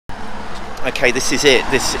Okay, this is it.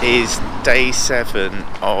 This is day 7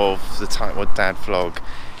 of the Tightwad Dad vlog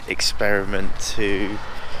experiment to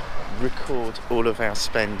record all of our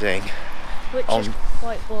spending. Which is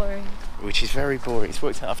quite boring. Which is very boring. It's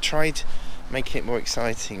worked out. I've tried making it more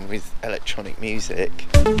exciting with electronic music.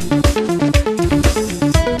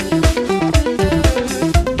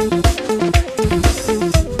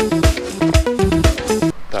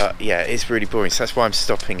 But yeah, it's really boring. So that's why I'm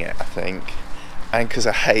stopping it, I think. And because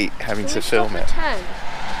I hate having to film it.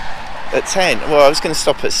 At 10? Well, I was going to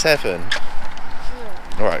stop at 7. Yeah.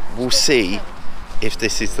 Alright, we'll see if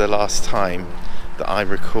this is the last time that I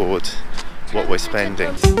record what we're spending.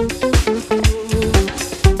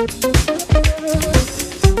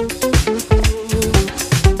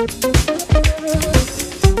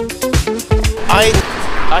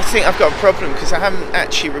 I think I've got a problem because I haven't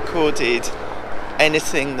actually recorded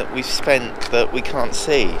anything that we've spent that we can't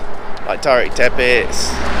see. Like direct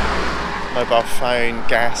debits, mobile phone,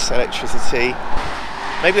 gas, electricity.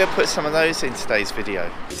 Maybe I'll put some of those in today's video.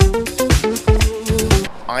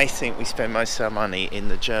 I think we spend most of our money in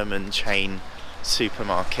the German chain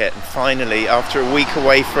supermarket, and finally, after a week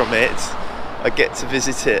away from it, I get to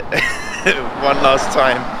visit it one last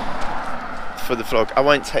time for the vlog. I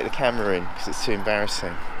won't take the camera in because it's too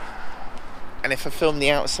embarrassing. And if I film the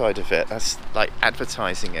outside of it, that's like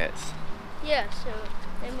advertising it. Yeah, so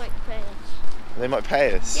they might pay us. They might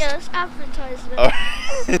pay us? Yeah, let's advertise them. Oh,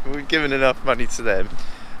 we've given enough money to them.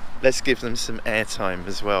 Let's give them some airtime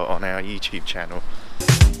as well on our YouTube channel.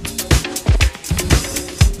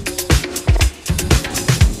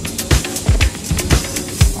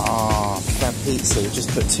 Ah, Kebab pizza. We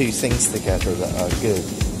just put two things together that are good.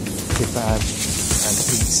 Kebab and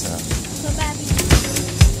pizza. Kebab.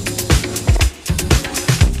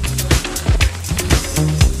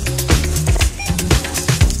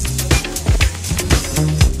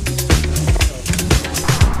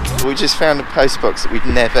 We just found a post box that we've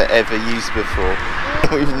never ever used before.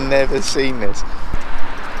 We've never seen this.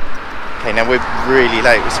 Okay, now we're really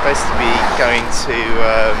late. We're supposed to be going to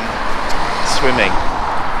swimming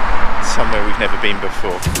somewhere we've never been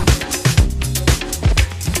before.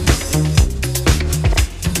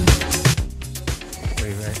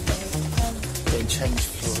 We're getting changed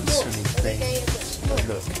for the swimming thing. Oh,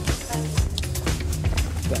 look.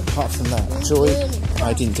 But apart from that, Joy,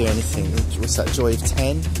 I didn't do anything. What's that, Joy of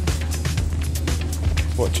 10?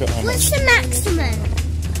 What, how What's the maximum?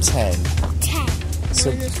 10. 10.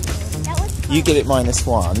 So you get it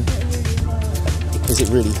 -1 because it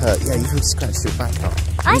really hurt. Yeah, you really scratched your back up.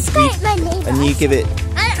 I scratched my neighbour. And you give it...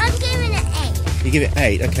 I'm giving it 8. You give it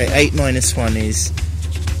 8. Okay, 8 minus 1 is...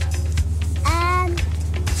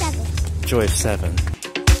 7. Joy of 7.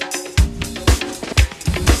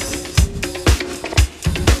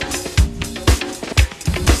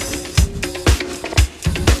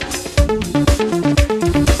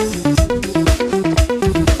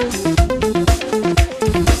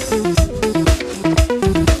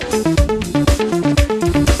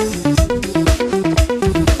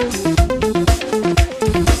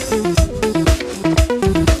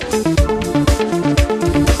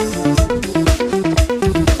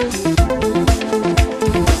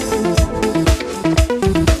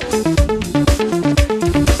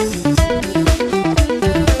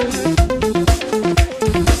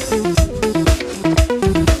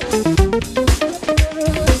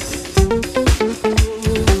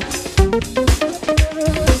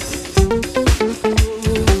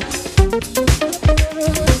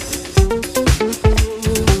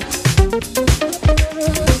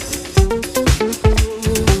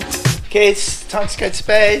 Kids, time to go to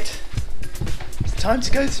bed. It's time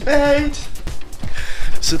to go to bed.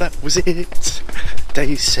 So that was it.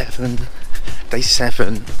 Day 7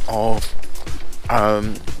 of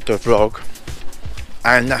the vlog.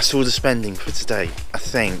 And that's all the spending for today. I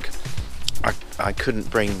think I couldn't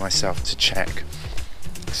bring myself to check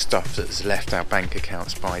stuff that's left our bank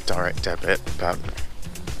accounts by direct debit, but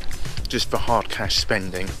just for hard cash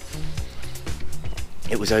spending,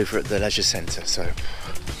 it was over at the leisure centre, so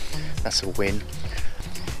that's a win.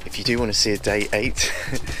 If you do want to see a day 8,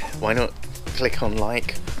 why not click on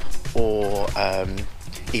like, or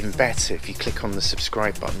even better, if you click on the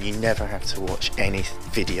subscribe button. You never have to watch any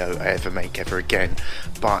video I ever make ever again,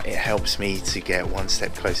 but it helps me to get one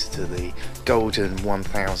step closer to the golden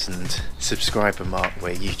 1,000 subscriber mark,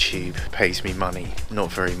 where YouTube pays me money. Not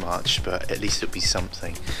very much, but at least it'll be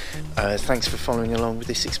something. Thanks for following along with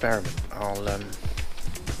this experiment. I'll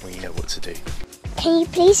well, you know what to do. Can you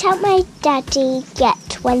please help my daddy get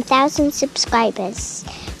 1,000 subscribers?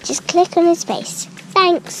 Just click on his face.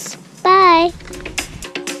 Thanks. Bye.